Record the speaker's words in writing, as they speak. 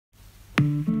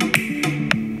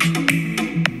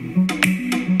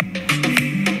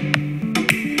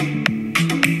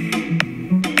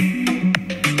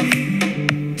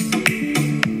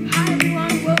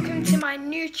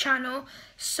Channel.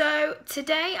 So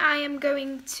today I am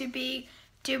going to be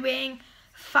doing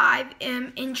 5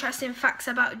 interesting facts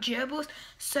about gerbils.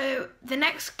 So the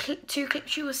next 2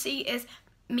 clips you will see is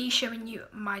me showing you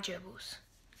my gerbils.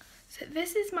 So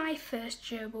this is my first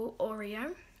gerbil,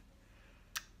 Oreo.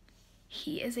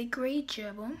 He is a grey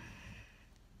gerbil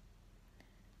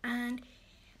and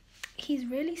he's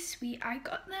really sweet. I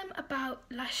got them about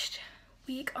last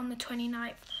week on the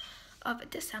 29th of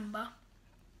December.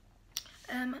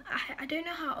 I don't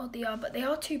know how old they are, but they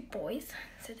are 2 boys.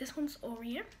 So this one's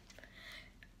Oreo.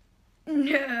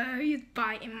 No, he's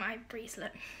biting my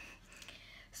bracelet.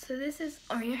 So this is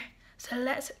Oreo. So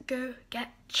let's go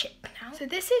get Chip now. So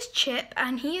this is Chip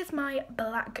and he is my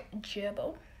black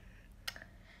gerbil.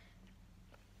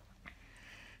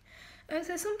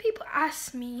 So some people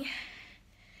ask me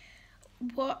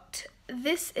what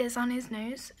this is on his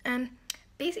nose.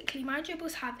 Basically my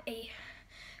gerbils have a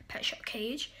pet shop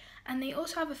cage. And they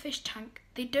also have a fish tank.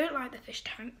 They don't like the fish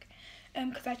tank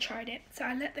because I tried it. So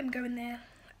I let them go in there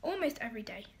almost every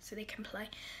day so they can play.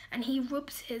 And he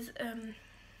rubs his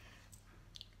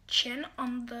chin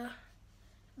on the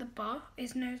bar,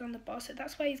 his nose on the bar. So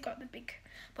that's why he's got the big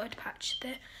body patch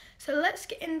there. So let's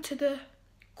get into the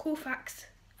cool facts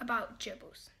about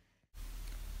gerbils.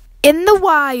 In the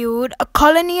wild, a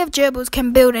colony of gerbils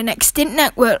can build an extinct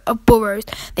network of burrows.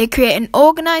 They create an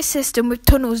organised system with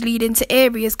tunnels leading to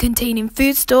areas containing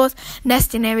food stores,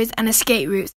 nesting areas and escape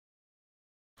routes.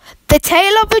 The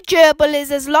tail of a gerbil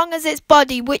is as long as its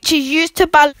body, which is used to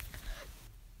balance.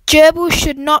 Gerbils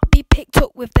should not be picked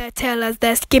up with their tail as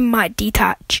their skin might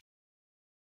detach.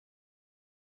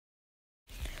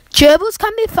 Gerbils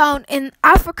can be found in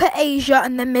Africa, Asia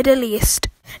and the Middle East.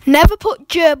 Never put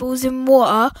gerbils in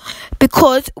water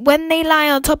because when they lie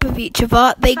on top of each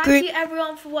other, they grow. Thank you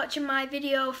everyone for watching my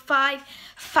video 5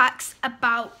 facts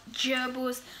about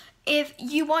gerbils. If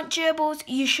you want gerbils,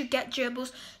 you should get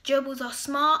gerbils. Gerbils are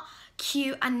smart,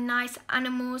 cute and nice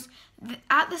animals.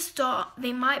 At the start,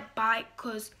 they might bite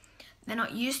because they're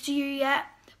not used to you yet.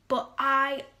 But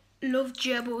I love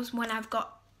gerbils when I've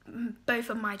got both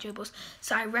of my gerbils,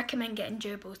 so I recommend getting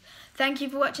gerbils. Thank you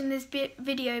for watching this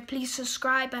video. Please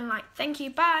subscribe and like. Thank you.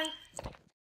 Bye.